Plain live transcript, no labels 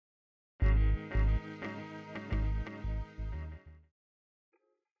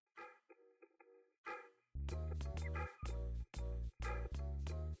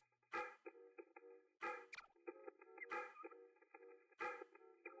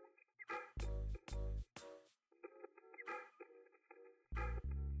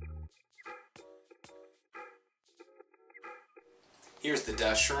Here's the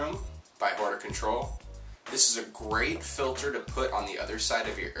Dust Shroom by Hort-i-control. This is a great filter to put on the other side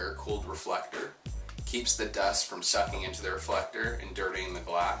of your air-cooled reflector. Keeps the dust from sucking into the reflector and dirtying the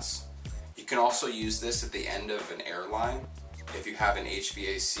glass. You can also use this at the end of an air line. If you have an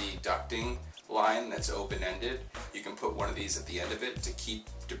HVAC ducting line that's open-ended, you can put one of these at the end of it to keep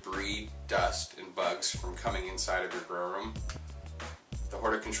debris, dust, and bugs from coming inside of your grow room. The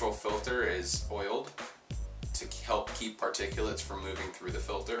Hort-i-control filter is oiled to help keep particulates from moving through the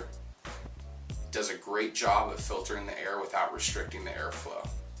filter. It does a great job of filtering the air without restricting the airflow.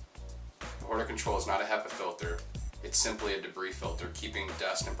 The Hort-i-control is not a HEPA filter, it's simply a debris filter keeping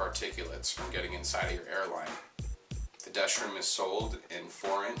dust and particulates from getting inside of your airline. The Dust Shroom is sold in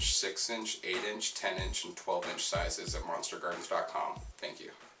 4-inch, 6-inch, 8-inch, 10-inch, and 12-inch sizes at monstergardens.com. Thank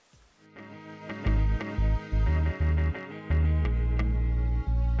you.